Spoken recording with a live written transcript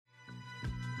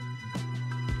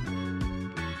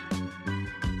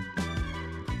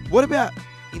What about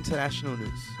international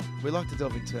news? We like to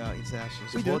delve into our international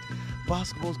sports.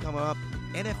 Basketball's coming up.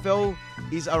 NFL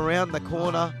is around the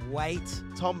corner. Wait.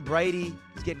 Tom Brady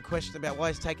is getting questioned about why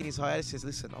he's taking his hiatus. He says,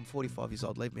 listen, I'm 45 years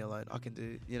old. Leave me alone. I can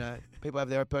do, people have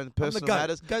their own personal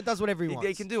matters. Goat does whatever he wants.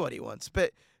 He can do what he wants.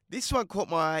 But this one caught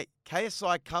my eye.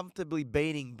 KSI comfortably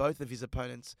beating both of his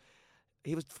opponents.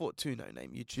 He was fought two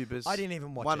no-name YouTubers. I didn't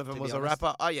even watch One it, of them to was be a honest.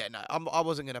 rapper. Oh, yeah, no. I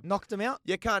wasn't going to. Knocked him out?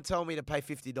 You can't tell me to pay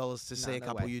 $50 to see a no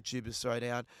couple way. YouTubers throw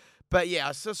down. But, yeah,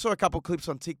 I saw a couple clips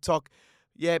on TikTok.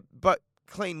 Yeah, but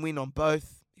clean win on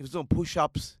both. He was doing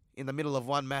push-ups in the middle of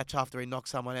one match after he knocked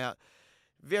someone out.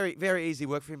 Very, very easy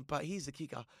work for him. But here's the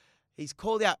kicker. He's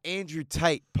called out Andrew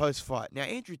Tate post-fight. Now,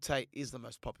 Andrew Tate is the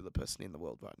most popular person in the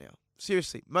world right now.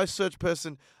 Seriously. Most searched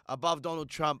person above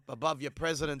Donald Trump, above your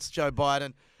presidents, Joe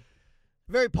Biden.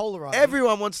 Very polarizing.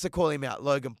 Everyone wants to call him out.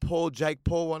 Logan Paul, Jake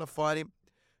Paul want to fight him.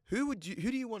 Who do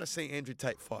you want to see Andrew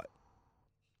Tate fight?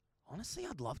 Honestly,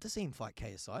 I'd love to see him fight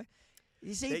KSI.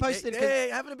 You see, he posted...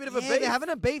 They're having a bit of a beef. they're having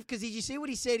a beef because did you see what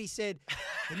he said? He said,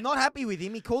 they're not happy with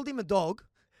him. He called him a dog.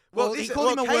 He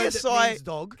called him a word that means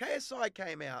dog. KSI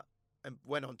came out and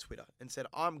went on Twitter and said,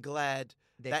 I'm glad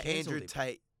that Andrew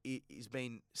Tate is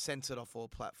being censored off all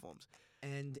platforms.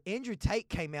 And Andrew Tate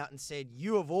came out and said,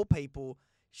 you of all people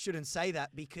shouldn't say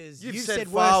that because you've said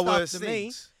far worse worse stuff to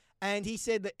things. me. And he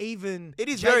said that even... It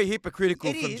is very hypocritical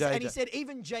It from is, JJ. and he said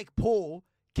even Jake Paul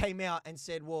came out and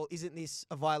said, well, isn't this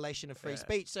a violation of free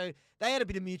speech? So they had a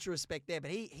bit of mutual respect there,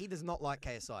 but he does not like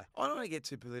KSI. I don't want to get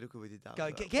too political with you, Dom.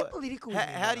 Get political with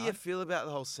me, How do you Bernard. feel about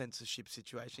the whole censorship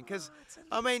situation? Because,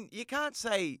 you can't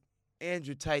say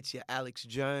Andrew Tate's your Alex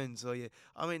Jones or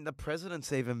the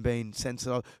president's even been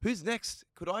censored off. Who's next?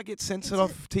 Could I get censored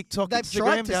off TikTok, They've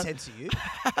Instagram? tried to censor you.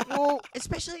 Well,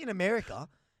 especially in America,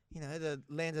 the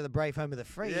land of the brave, home of the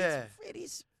free. Yeah. It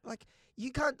is like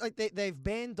you can't they've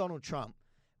banned Donald Trump,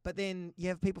 but then you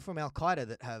have people from Al Qaeda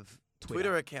that have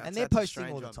Twitter accounts, and they're that's a posting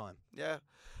strange all the one. time. Yeah.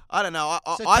 I don't know.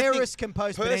 So I terrorists think can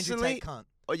post, but Andrew personally, Tate can't.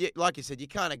 like you said, you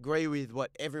can't agree with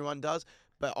what everyone does.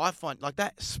 But I find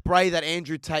that spray that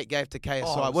Andrew Tate gave to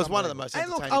KSI was one of the most And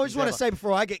entertaining look, I just things want ever. to say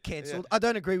before I get cancelled, I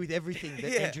don't agree with everything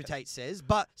that Yeah. Andrew Tate says,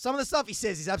 but some of the stuff he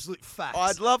says is absolute facts.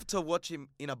 I'd love to watch him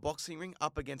in a boxing ring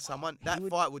up against someone. That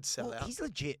fight would sell out. He's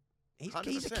legit. He's a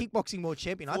 100%. kickboxing world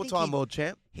champion. I think Four-time world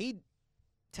champ. he'd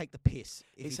take the piss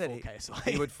if He he said fought KSI.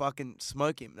 he would fucking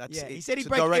smoke him. That's Yeah, it. he said he'd It's a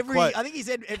break direct every. quote. I think he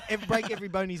said break every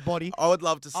bone in his body. I would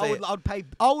love to see it. I would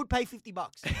pay $50.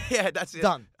 Yeah, that's it.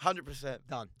 Done. 100%.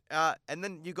 Done. And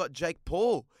then you got Jake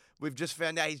Paul. We've just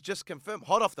found out he's just confirmed,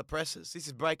 hot off the presses. This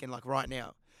is breaking right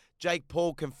now. Jake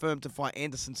Paul confirmed to fight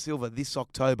Anderson Silva this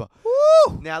October.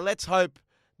 Woo! Now let's hope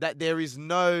that there is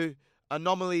no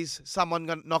anomalies. Someone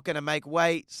not going to make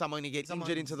weight. Someone to get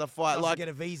injured into the fight. Doesn't get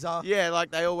a visa. Yeah,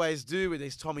 like they always do with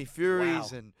these Tommy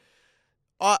Furies. Wow. And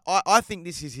I think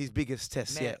this is his biggest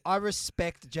test Man, yet. I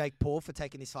respect Jake Paul for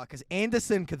taking this fight because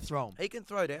Anderson could throw him. He can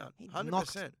throw down, He 100%.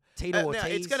 knocked Tito Ortiz. Now,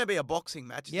 it's going to be a boxing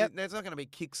match. Yep. There's not going to be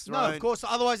kicks No, thrown. of course.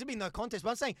 Otherwise, it'd be no contest.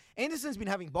 But I'm saying Anderson's been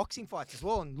having boxing fights as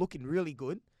well and looking really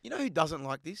good. You know who doesn't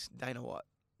like this? Dana White.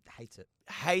 Hates it.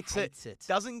 Hates it. Hates it.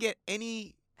 Doesn't get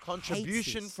any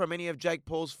contribution this. from any of Jake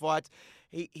Paul's fights.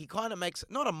 He kind of makes,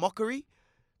 not a mockery,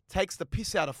 takes the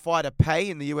piss out of fighter pay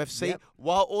in the UFC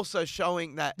while also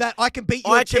showing that I can beat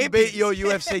your champions. your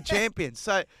UFC champion.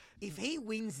 So if he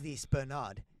wins this,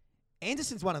 Bernard,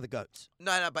 Anderson's one of the GOATs.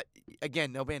 no, but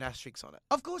again, there'll be an asterisk on it.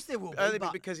 Of course there will be. Only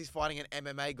but because he's fighting an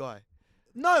MMA guy.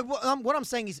 no, what I'm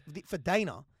saying is for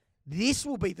Dana, this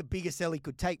will be the biggest L he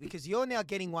could take because you're now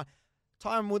getting one.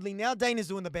 Tyron Woodley, now Dana's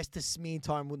doing the best to smear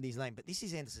Tyron Woodley's name, but this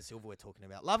is Anderson Silva we're talking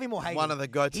about. Love him or hate him. One of the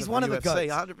GOATs He's of one the of the UFC,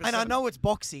 GOATs. 100%. And I know it's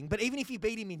boxing, but even if you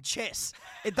beat him in chess,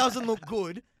 it doesn't look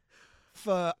good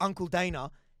for Uncle Dana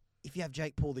if you have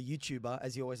Jake Paul, the YouTuber,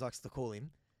 as he always likes to call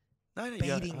him, beating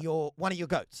one of your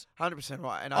GOATs. 100%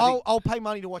 right. And I think I'll pay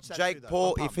money to watch that Jake too, though.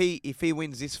 Paul, I'm if pumped. he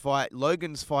wins this fight,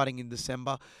 Logan's fighting in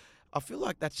December. I feel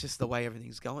like that's just the way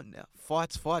everything's going now.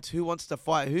 Fights. Who wants to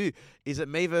fight who? Is it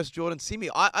me versus Jordan Simi?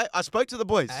 I spoke to the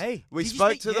boys. Hey, we did you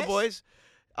spoke speak? to the Yes. boys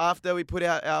after we put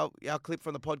out our clip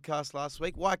from the podcast last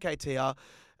week. YKTR,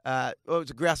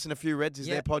 it's a Grouse and a Few Reds is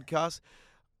their podcast.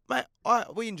 Mate,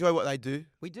 we enjoy what they do.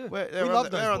 We do. They're we on love the,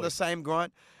 those they're on the boys. same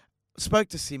grind. Spoke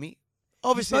to Simi.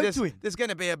 Obviously, spoke to him? there's going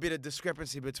to be a bit of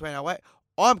discrepancy between our way.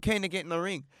 I'm keen to get in the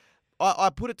ring. I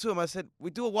put it to him. I said, we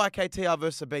do a YKTR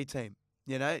versus a B team.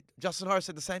 Justin Horace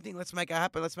said the same thing. Let's make it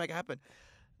happen.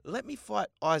 Let me fight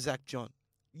Isaac John.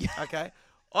 Okay?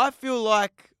 I feel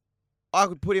like I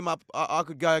could put him up. I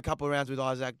could go a couple of rounds with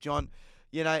Isaac John.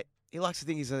 He likes to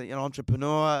think he's an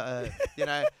entrepreneur,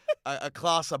 a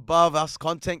class above us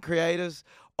content creators.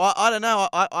 I don't know.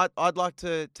 I'd like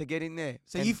to get in there.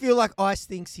 So And you feel like Ice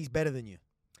thinks he's better than you?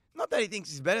 not that he thinks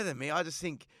he's better than me. I just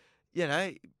think, you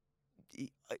know, you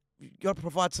got to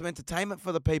provide some entertainment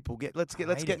for the people. Let's get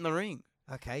in the ring.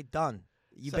 Okay, done.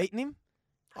 You So- beating him?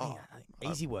 Oh,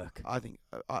 Easy work. I think.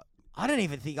 I don't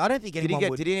think anyone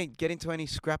would. Did he get into any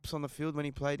scraps on the field when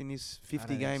he played in his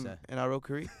 50-game so. NRL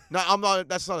career? No, I'm not.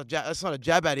 That's not a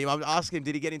jab at him. I'm asking him,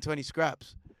 did he get into any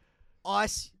scraps?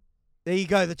 Ice. There you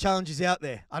go. The challenge is out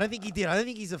there. I don't think he did. I don't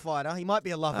think he's a fighter. He might be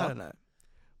a lover. I don't know.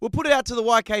 We'll put it out to the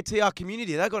YKTR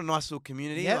community. They've got a nice little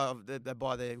community. Yep. They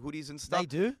buy their hoodies and stuff. They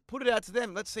do. Put it out to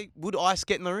them. Let's see. Would Ice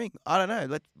get in the ring? I don't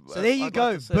know. So there you I'd go.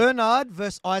 like to see. Bernard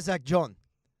versus Isaac John.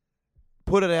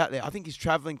 Put it out there. I think he's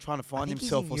travelling, trying to find think he's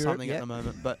himself in or Europe, something yeah. at the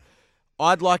moment. But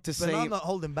I'd like to see. Bernard him. not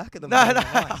holding back at the No, moment.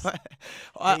 no. Ice.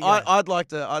 There you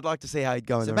go. I'd like to see how he'd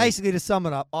go in So the ring. basically, to sum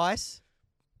it up, Ice,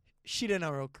 shit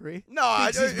NRL career. No,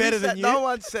 thinks he's better than you. No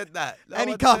one said that. No And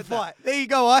he one can't said that. fight. There you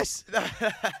go, Ice.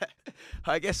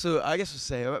 I guess we'll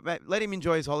see. Let him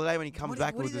enjoy his holiday. When he comes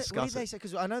back, we'll What discuss did they it. say?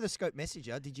 Because I know the Scope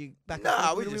Messenger. Did you back? No,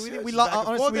 up? we just we love. back and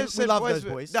Honestly, forth. we love those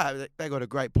Boys, boys. No, they got a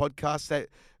great podcast. They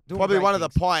Doing probably great one of the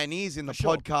things. pioneers in the For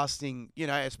sure. podcasting. You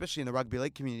know, especially in the rugby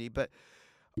league community. But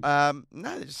no,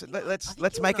 just I let's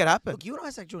think you make and it happen. Look, you and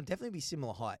Isaac Jordan definitely be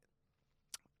similar height.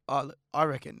 I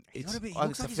reckon He's it's got a bit, he I think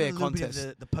looks it's a like he's fair a little contest. bit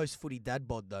of the post-footy dad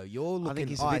bod, though. You're looking I think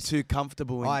he's Ice. a bit too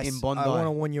comfortable Ice, in Bondi. I want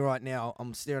to warn you right now.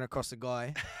 I'm staring across a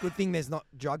guy. Good thing there's not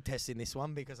drug tests in this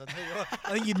one because I tell you what,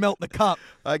 I think you'd melt the cup.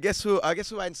 I guess we'll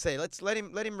wait and see. Let's let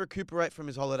him recuperate from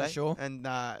his holiday. sure. And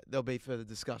there'll be further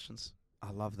discussions.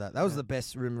 I love that. That was Yeah. the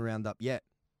best rumor roundup yet.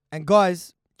 And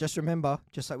guys, just remember,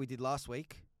 just like we did last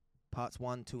week, parts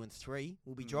 1, 2, and 3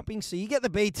 will be dropping. So you get the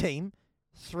B team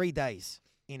 3 days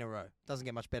in a row. Doesn't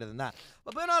get much better than that.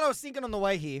 But Bernard, I was thinking on the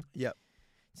way here. Yep.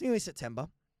 It's nearly September.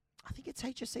 I think it's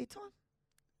HSC time.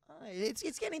 It's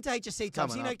getting into HSC time.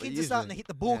 So, Coming up, but kids are starting to usually- hit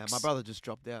the Yeah, books. my brother just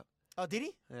dropped out. Oh, did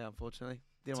he? Yeah, unfortunately.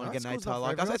 Didn't It's want to alright, get an school's ATAR not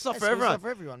like for us. It's not for School's everyone. not for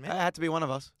everyone, man. It had to be one of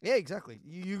us. Yeah, exactly.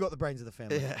 You got the brains of the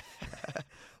family. Yeah.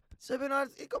 So, Bernard,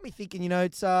 it got me thinking,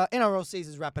 it's NRL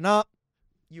season's wrapping up.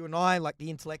 You and I, like the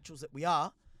intellectuals that we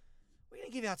are, we're going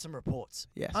to give out some reports.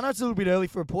 Yes. I know it's a little bit early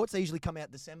for reports. They usually come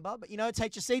out December, but it's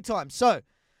HSC time. So,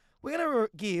 we're going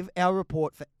to give our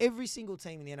report for every single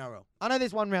team in the NRL. I know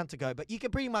there's one round to go, but you can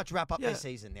pretty much wrap up Yeah. their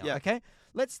season now, Yeah. okay?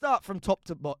 Let's start from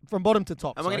bottom to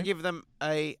top. And we're going sorry. to give them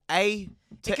a A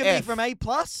to It can F. be from A+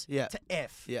 Yeah. to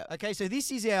F. Yeah. Okay, so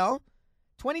this is our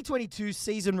 2022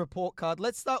 season report card.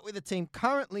 Let's start with the team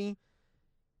currently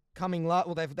coming last.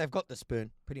 Well, they've got the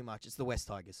spoon, pretty much. It's the West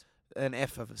Tigers. An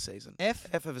F of a season. F?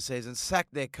 F of a season.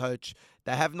 Sacked their coach.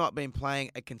 They have not been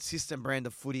playing a consistent brand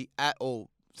of footy at all.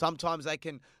 Sometimes they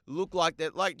can look like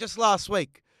that. Like just last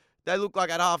week, they looked like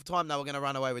at halftime they were going to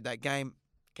run away with that game.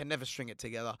 Can never string it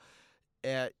together.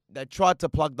 They tried to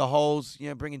plug the holes,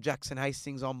 bringing Jackson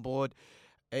Hastings on board.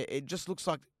 It just looks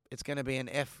like it's going to be an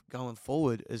F going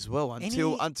forward as well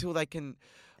until they can,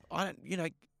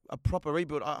 a proper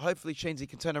rebuild. Hopefully Sheensy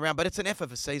can turn around, but it's an F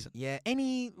of a season. Yeah.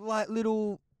 Any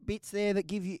little bits there that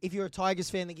give you, if you're a Tigers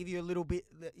fan, that give you a little bit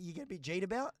that you get a bit G'd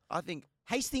about? I think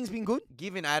Hastings been good.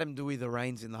 giving Adam Dewey the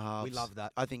reins in the halves. We love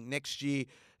that. I think next year,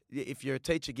 if you're a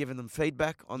teacher giving them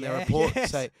feedback on their Yeah, report,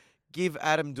 yes. say, give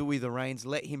Adam Dewey the reins,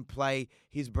 let him play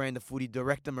his brand of footy,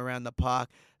 direct him around the park,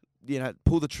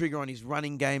 pull the trigger on his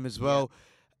running game as well.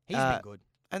 He's been good.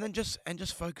 And then just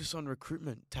focus on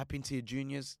recruitment. Tap into your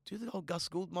juniors. Do the whole Gus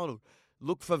Gould model.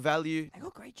 Look for value. They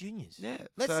got great juniors. Yeah.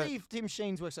 Let's so- see if Tim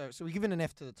Sheens works out. So we're giving an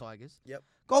F to the Tigers. Yep.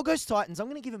 Gold Coast Titans, I'm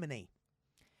going to give them an E.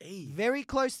 E. Very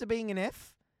close to being an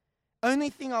F. Only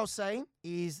thing I'll say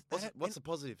is What's the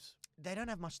positives? they don't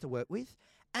have much to work with.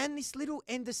 And this little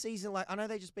end of season, I know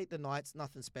they just beat the Knights,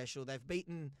 nothing special. They've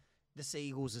beaten the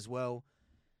Seagulls as well.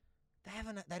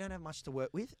 They don't have much to work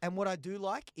with. And what I do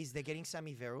like is they're getting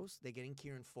Sammy Verrills. They're getting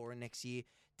Kieran Foran next year.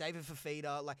 David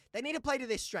Fafita. They need to play to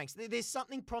their strengths. There's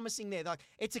something promising there.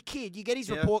 It's a kid. You get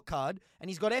his report card, and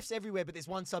he's got Fs everywhere, but there's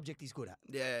one subject he's good at.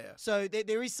 Yeah. So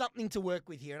there is something to work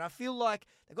with here. And I feel like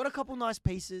they've got a couple nice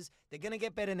pieces. They're going to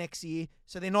get better next year.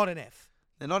 So they're not an F.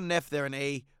 They're not an F, they're an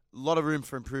E. A lot of room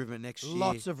for improvement next year.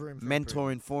 Lots of room for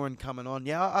Mentoring Foreign coming on.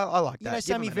 Yeah, I like that.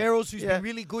 Sammy Give him an F. Verrills, who's Yeah. been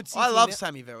really good since I he love annou-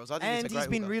 Sammy Verrills. I think And he's a great he's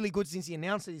been hooker. really good since he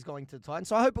announced that he's going to the Titans.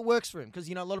 So I hope it works for him because,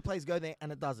 a lot of players go there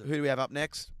and it doesn't. Who do we have up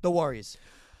next? The Warriors.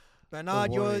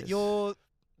 Bernard, Warriors. you're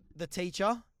the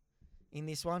teacher in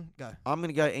this one. Go. I'm going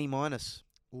to go E minus.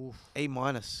 Oof. E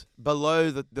minus.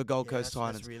 Below the Gold Coast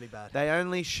Titans. That's really bad. They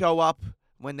only show up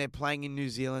when they're playing in New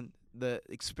Zealand. The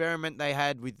experiment they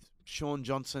had with Sean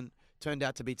Johnson turned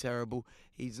out to be terrible.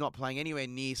 He's not playing anywhere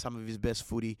near some of his best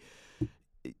footy.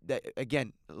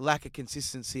 Again, lack of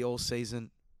consistency all season.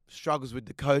 struggles with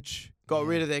the coach, got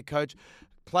rid of their coach.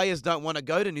 Players don't want to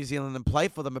go to New Zealand and play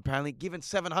for them, apparently, given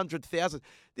 700,000.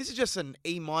 This is just an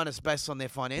E- based on their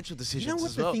financial decisions. You know what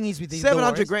as the well. thing is with these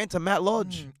 700 grand to Matt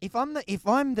Lodge. If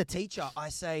I'm the teacher, I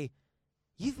say,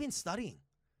 you've been studying.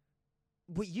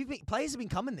 Players have been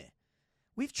coming there.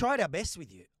 We've tried our best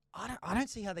with you. I don't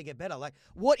see how they get better. Like,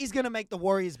 what is going to make the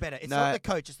Warriors better? It's not the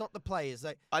coach. It's not the players.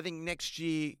 I think next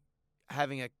year,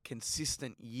 having a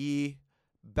consistent year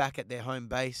back at their home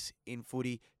base in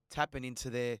footy, tapping into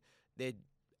their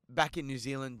back in New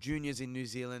Zealand, juniors in New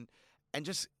Zealand, and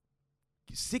just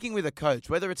sticking with a coach,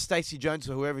 whether it's Stacey Jones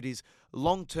or whoever it is,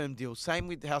 long-term deal. Same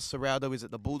with how Serraldo is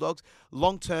at the Bulldogs,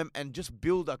 long-term, and just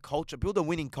build a culture, build a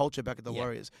winning culture back at the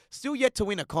Warriors. Still yet to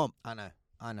win a comp. I know.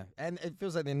 And it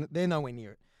feels like they're nowhere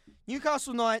near it.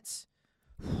 Newcastle Knights,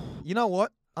 you know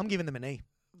what? I'm giving them an E.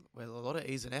 Well, a lot of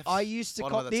E's and F's. I used to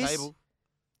call this table.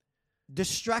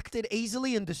 Distracted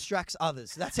easily and distracts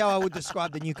others. That's how I would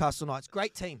describe the Newcastle Knights.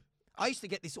 Great team. I used to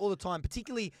get this all the time,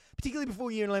 particularly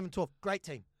before year 11, 12. Great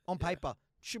team. On paper.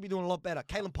 Should be doing a lot better.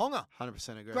 Kalen Ponga.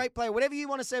 100% agree. Great player. Whatever you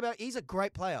want to say about he's a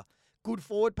great player. Good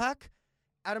forward pack.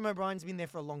 Adam O'Brien's been there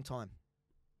for a long time.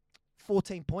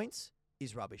 14 points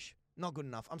is rubbish. Not good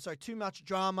enough. I'm sorry, too much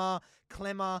drama,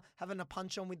 Clemmer, having a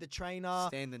punch on with the trainer.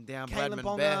 Standing down, Kalen Bradman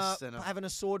Ponga, Best. having a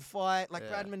sword fight, like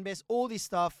Bradman Best, all this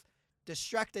stuff.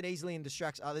 Distracted easily and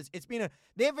distracts others.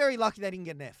 They're very lucky they didn't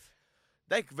get an F.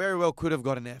 They very well could have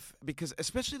got an F because,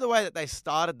 especially the way that they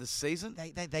started the season.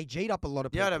 They G'd up a lot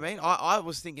of people. You know what I mean? I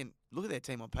was thinking, look at their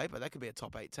team on paper. They could be a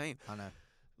top 8 team. I know.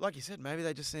 Like you said, maybe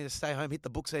they just need to stay home, hit the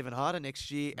books even harder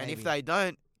next year. Maybe. And if they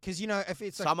don't, because if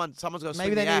it's someone's got to maybe swing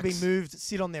they the need axe. to be moved,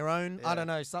 sit on their own. Yeah. I don't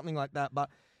know, something like that.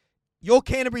 But your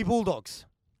Canterbury Bulldogs.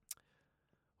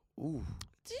 Ooh,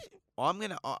 I'm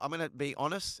gonna be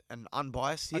honest and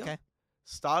unbiased here. Okay.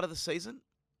 Start of the season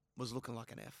was looking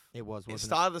like an F. It was, wasn't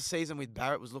Start of the season with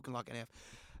Barrett was looking like an F.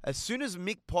 As soon as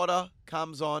Mick Potter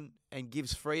comes on and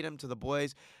gives freedom to the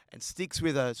boys and sticks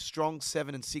with a strong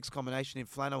 7 and 6 combination in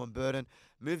Flano and Burton,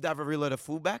 moved Avarillo to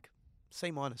fullback,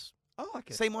 C-. I like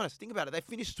it. C-. Think about it. They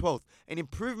finished 12th. An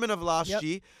improvement of last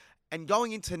year. And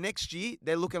going into next year,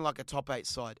 they're looking like a top 8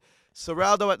 side.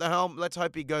 Serraldo at the helm. Let's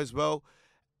hope he goes well.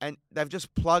 And they've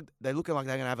just plugged. They're looking like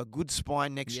they're going to have a good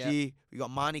spine next year. We got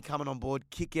Marnie coming on board.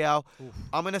 Kickout.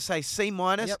 I'm going to say C-.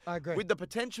 Yep, I agree. With the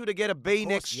potential to get a B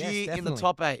next year in the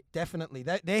top 8. Definitely.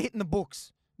 They're hitting the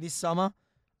books this summer.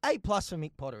 A+ for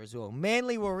Mick Potter as well.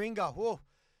 Manly Warringah. Whoa.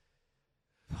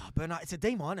 Bernard, it's a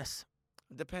D-.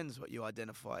 Depends what you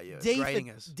identify your D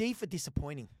grading as. D for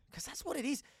disappointing. Because that's what it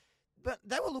is. But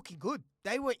they were looking good.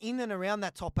 They were in and around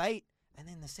that top 8. And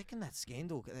then the second that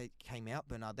scandal came out,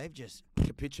 Bernard, they've just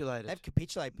capitulated. They've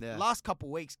capitulated. Yeah. Last couple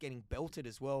of weeks getting belted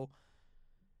as well.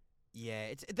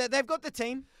 Yeah, they've got the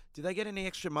team. Do they get any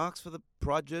extra marks for the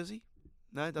Pride jersey?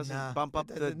 No, it doesn't bump up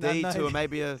the no, D no. to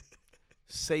maybe a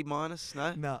C-.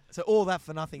 No? No. So all that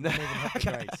for nothing. Don't even have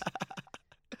the grades.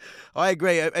 I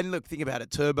agree. And look, think about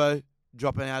it. Turbo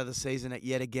dropping out of the season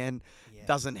yet again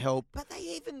doesn't help. But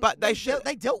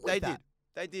they dealt with that.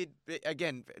 They did.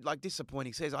 Again, like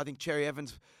disappointing season. I think Cherry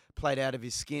Evans played out of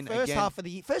his skin First again. half of the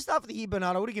year,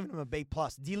 Bernard, I would have given him a B+.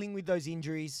 Dealing with those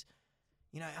injuries.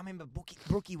 You know, I remember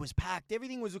Brookie was packed.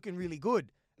 Everything was looking really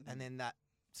good. And then that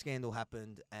scandal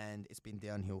happened, and it's been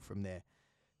downhill from there.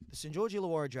 The St. George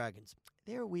Illawarra Dragons,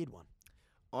 they're a weird one.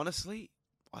 Honestly,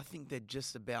 I think they're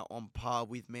just about on par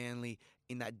with Manly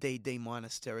in that D-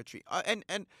 territory.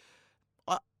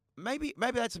 Maybe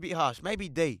that's a bit harsh. Maybe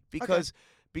D because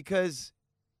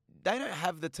they don't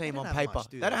have the team on paper. Much,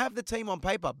 they don't have the team on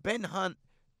paper. Ben Hunt,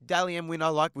 Dally M winner,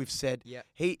 like we've said. Yeah.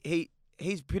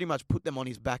 He's pretty much put them on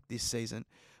his back this season,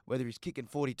 whether he's kicking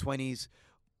 40-20s,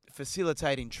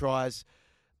 facilitating tries.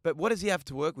 But what does he have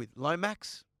to work with?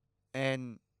 Lomax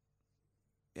and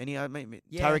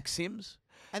Tarek Sims.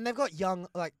 And they've got young,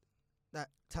 like that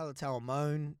Talatau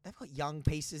Moan. They've got young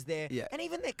pieces there. Yeah. And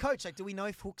even their coach, like, do we know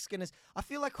if Hook's going to... I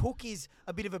feel like Hook is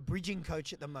a bit of a bridging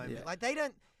coach at the moment. Yeah. Like, they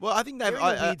don't... Well, I think they've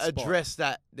they're in a weird addressed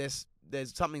that there's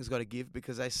something's got to give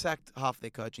because they sacked half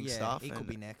their coaching staff. he could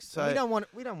be next. So we don't want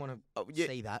to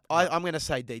see that. I'm going to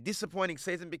say D. Disappointing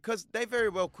season because they very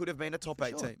well could have been a top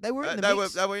 8 team. They were in the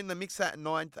mix. They were in the mix at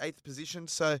 9th, 8th position.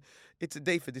 So it's a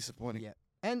D for disappointing. Yeah.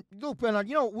 And look, Bernard,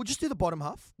 we'll just do the bottom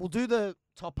half. We'll do the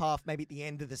top half maybe at the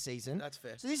end of the season. That's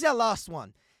fair. So this is our last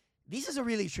one. This is a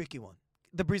really tricky one.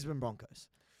 The Brisbane Broncos.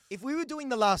 If we were doing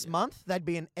the last month, they'd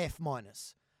be an F-.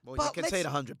 Well, But you concede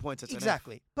 100 points. It's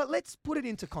exactly. But let's put it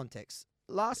into context.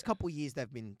 Last couple of years,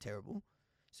 they've been terrible.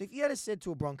 So if you had said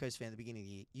to a Broncos fan at the beginning of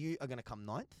the year, you are going to come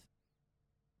 9th,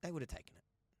 they would have taken it.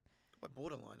 We're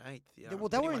borderline 8th. Yeah. Well,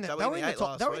 they were in the top.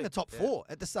 They were in the top 4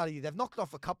 at the start of the year. They've knocked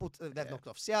off a couple. They've knocked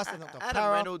off South. They've knocked off Adam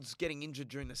Para. Reynolds getting injured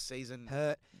during the season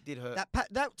did hurt.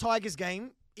 That Tigers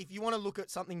game. If you want to look at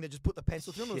something that just put the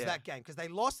pencil through them, it was that game because they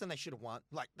lost and they should have won.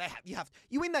 Like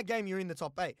you win that game, you're in the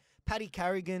top 8. Paddy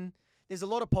Carrigan. There's a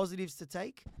lot of positives to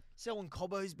take. Selwyn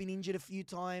Cobbo's been injured a few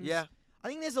times. Yeah. I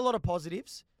think there's a lot of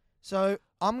positives. So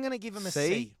I'm going to give him a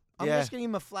C. I'm just going to give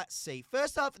him a flat C.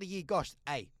 First half of the year, gosh,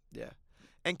 A. Yeah.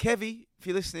 And Kevy, if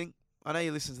you're listening, I know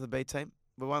you listen to the B Team.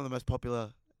 We're one of the most popular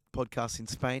podcasts in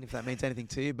Spain, if that means anything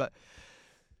to you. But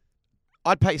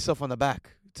I'd pat yourself on the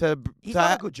back. He's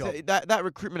done a good job. That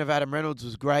recruitment of Adam Reynolds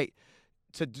was great.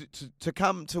 To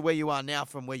come to where you are now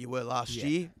from where you were last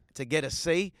year, to get a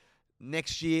C.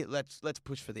 Next year, let's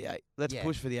push for the 8. Let's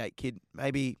push for the 8, kid.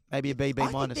 Maybe a B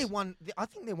minus. I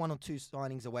think they're 1 or 2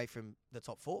 signings away from the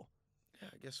top 4. Yeah,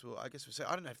 I guess we'll say.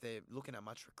 I don't know if they're looking at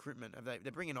much recruitment.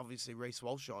 They're bringing obviously Reece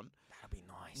Walsh on. That'd be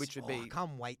nice. Which would be. I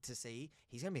can't wait to see.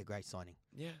 He's gonna be a great signing.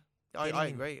 Yeah, I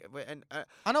agree. And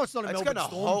I know it's not a Melbourne Storm. It's going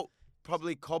to halt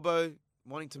probably Cobbo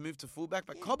wanting to move to fullback,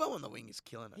 but Cobbo on the wing is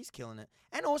killing it. He's killing it,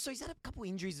 and also he's had a couple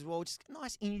injuries as well. Just a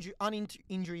nice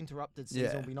injury interrupted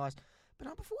season will be nice.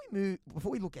 But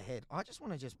before we look ahead, I just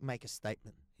want to make a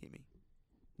statement. Hit me.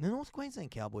 The North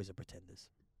Queensland Cowboys are pretenders.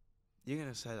 You're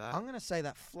going to say that? I'm going to say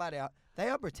that flat out. They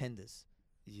are pretenders.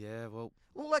 Yeah, well,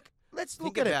 let's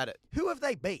look at it. Who have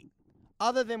they beat?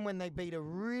 Other than when they beat a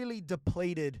really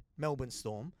depleted Melbourne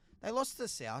Storm. They lost to the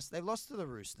South. They lost to the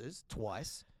Roosters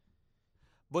twice.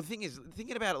 Well, the thing is,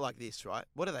 thinking about it like this, right?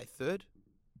 What are they, 3rd?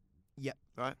 Yep.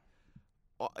 Right?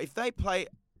 If they play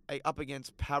up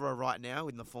against Para right now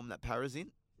in the form that Para's in,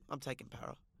 I'm taking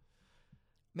Para.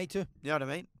 Me too. You know what I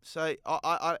mean? So,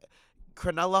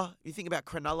 Cronulla, you think about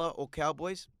Cronulla or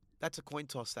Cowboys, that's a coin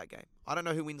toss, that game. I don't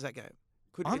know who wins that game.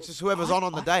 It's just whoever's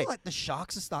on the day. I feel like the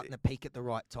Sharks are starting to peak at the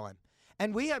right time.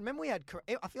 And I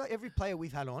feel like every player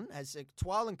we've had on has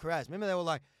Twal and Karaz. Remember they were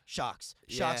like, Sharks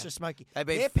are smoky.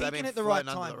 They're peaking at the right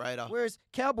time. The Whereas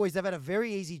Cowboys, they've had a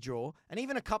very easy draw. And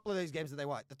even a couple of those games that they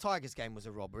won, the Tigers game was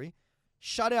a robbery.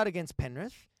 Shutout against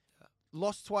Penrith.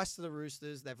 Lost twice to the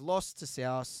Roosters. They've lost to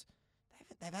South.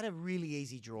 They've had a really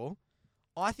easy draw.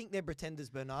 I think they're pretenders,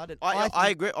 Bernard. And I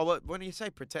agree. When you say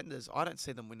pretenders, I don't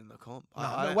see them winning the comp.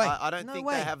 No way. I don't think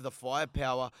they have the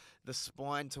firepower, the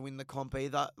spine to win the comp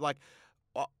either. Like,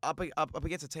 up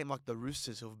against a team like the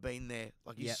Roosters who have been there.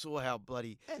 Like, you saw how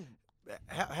bloody...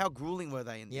 How grueling were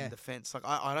they in defence? Like,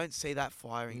 I don't see that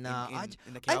firing in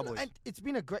the Cowboys. And it's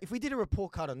been a great... If we did a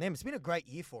report card on them, it's been a great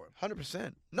year for them.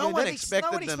 100%. No one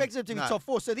expected them to be top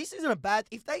 4. So this isn't a bad...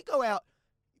 If they go out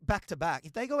back-to-back,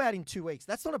 if they go out in 2 weeks,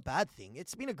 that's not a bad thing.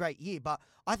 It's been a great year, but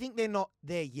I think they're not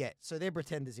there yet. So they're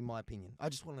pretenders, in my opinion. I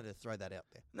just wanted to throw that out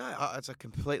there. No, it's a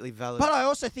completely valid... But I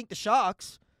also think the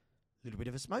Sharks... A little bit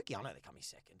of a smoky. I know they're coming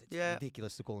 2nd. It's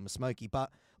ridiculous to call them a smoky, but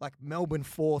like Melbourne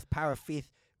 4th, Para 5th,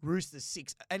 Roosters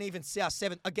 6th, and even South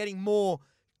 7th are getting more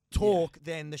talk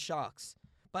than the Sharks.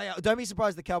 But don't be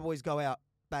surprised the Cowboys go out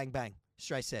bang bang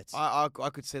straight sets. I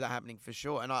could see that happening for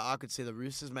sure, and I could see the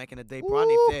Roosters making a deep run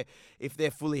if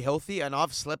they're fully healthy. And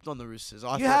I've slept on the Roosters.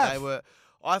 I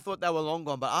thought they were long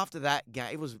gone, but after that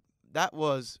game, That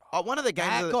was one of the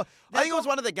games. I think it was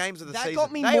one of the games of the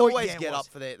season. They always get up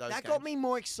for those games. That got me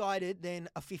more excited than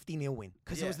a 50-0 win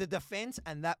because it was the defense,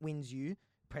 and that wins you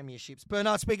premierships.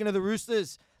 Bernard, speaking of the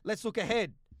Roosters, let's look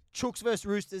ahead. Chooks versus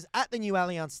Roosters at the new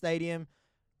Allianz Stadium.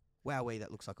 Wowee,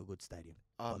 that looks like a good stadium.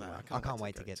 Oh, man, I can't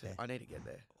wait to get there. I need to get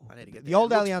there. The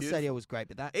old Allianz Stadium was great,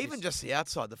 but just the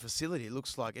outside, the facility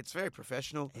looks like it's very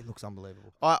professional. It looks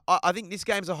unbelievable. I think this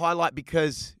game's a highlight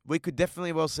because we could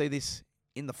definitely well see this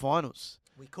in the finals.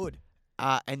 We could.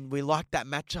 And we like that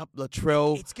matchup,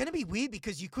 Latrell. It's going to be weird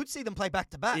because you could see them play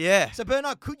back-to-back. Yeah. So,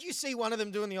 Bernard, could you see one of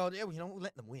them doing the old, we'll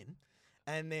let them win.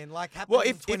 And then, happened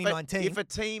in 2019. If a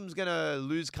team's going to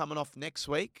lose coming off next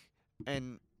week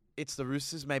and it's the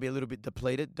Roosters, maybe a little bit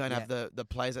depleted, don't have the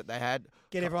players that they had.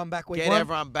 Get everyone back week 1. Get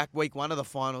everyone back week 1 of the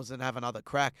finals and have another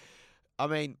crack. I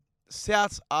mean,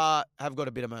 Souths have got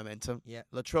a bit of momentum. Yeah.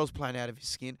 Latrell's playing out of his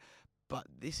skin. But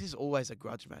this is always a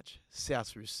grudge match.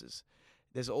 South Roosters.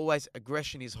 There's always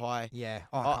aggression is high. Yeah.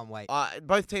 I can't wait.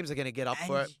 Both teams are going to get up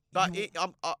for it. But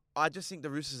I just think the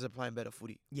Roosters are playing better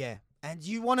footy. Yeah. And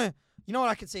you want to... You know what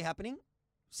I could see happening?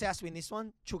 South win this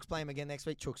one. Chooks play him again next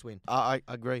week. Chooks win. I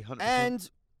agree. 100%. And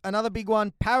another big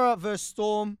one. Para versus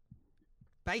Storm.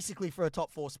 Basically for a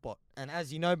top 4 spot. And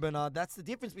as you know, Bernard, that's the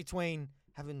difference between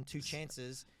having 2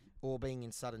 chances or being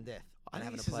in sudden death. I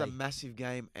think this is a massive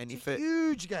game. And it's a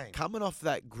huge game. Coming off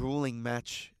that grueling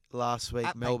match last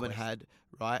week Melbourne had,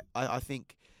 right? I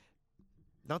think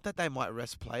not that they might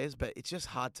rest players, but it's just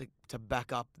hard to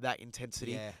back up that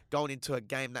intensity going into a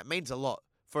game that means a lot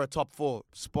for a top 4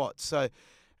 spot. So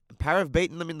Para have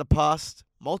beaten them in the past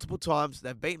multiple times.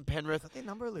 They've beaten Penrith. Their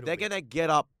number a little They're bit. going to get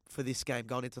up for this game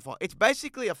going into the final. It's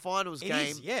basically a finals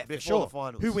game before for sure. the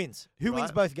finals. Who wins? Who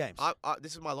wins both games?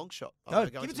 This is my long shot. I'm Go, going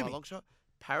to go give it into to my me. long shot.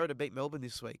 Para to beat Melbourne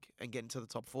this week and get into the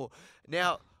top 4.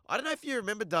 Now, I don't know if you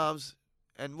remember, Dams,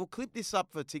 and we'll clip this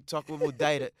up for TikTok when we'll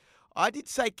date it. I did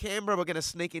say Canberra were going to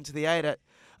sneak into the 8 at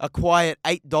a quiet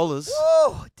 $8.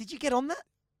 Whoa! Did you get on that?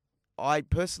 I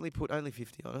personally put only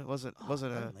 50 on it. Wasn't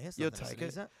Only. That's you'll nothing to take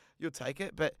it. sneeze at. You'll take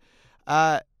it. But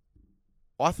I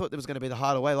thought there was going to be the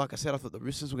harder way. Like I said, I thought the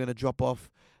Roosters were going to drop off,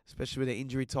 especially with their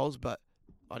injury tolls. But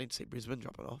I didn't see Brisbane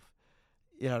dropping off.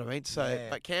 You know what I mean? So,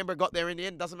 but Canberra got there in the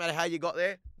end. Doesn't matter how you got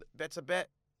there. Bet's a bet.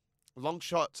 Long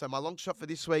shot. So my long shot for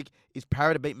this week is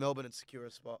Para to beat Melbourne and secure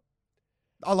a spot.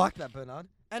 I like that, Bernard.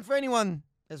 And for anyone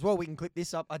as well, we can clip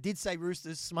this up. I did say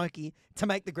Roosters, Smokey, to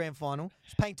make the grand final.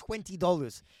 Just paying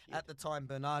 $20 at the time,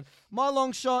 Bernard. My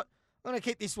long shot, I'm going to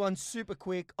keep this one super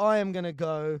quick. I am going to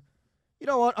go, you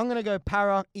know what? I'm going to go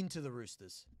Para into the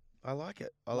Roosters. I like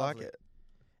it. I Lovely. like it.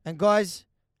 And guys,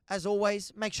 as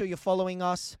always, make sure you're following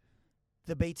us,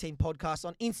 the B Team Podcast,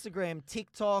 on Instagram,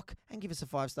 TikTok, and give us a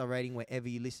 5-star rating wherever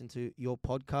you listen to your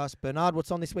podcast. Bernard, what's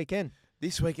on this weekend?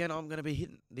 This weekend, I'm going to be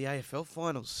hitting the AFL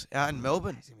finals out in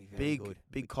Melbourne. It's gonna be very good.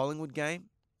 Big Collingwood game.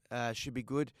 Should be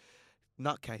good.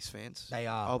 Nutcase fans. They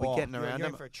are. I'll be getting you're around in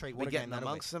them. for a treat. We're What a getting game that'll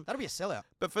amongst be. them. That'll be a sellout.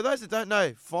 But for those that don't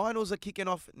know, finals are kicking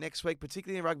off next week,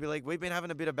 particularly in rugby league. We've been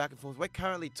having a bit of back and forth. We're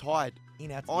currently tied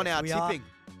on our tipping.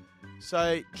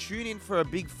 So tune in for a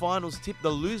big finals tip. The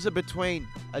loser between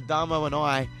Adamo and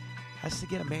I has to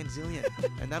get a manzillion.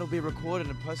 And that'll be recorded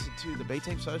and posted to the B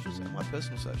Team socials and my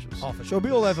personal socials. Oh, for sure. It'll be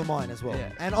all over mine as well.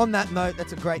 Yeah. And on that note,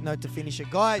 that's a great note to finish it.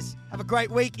 Guys, have a great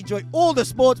week. Enjoy all the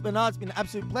sports. Bernard, it's been an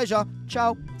absolute pleasure.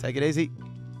 Ciao. Take it easy.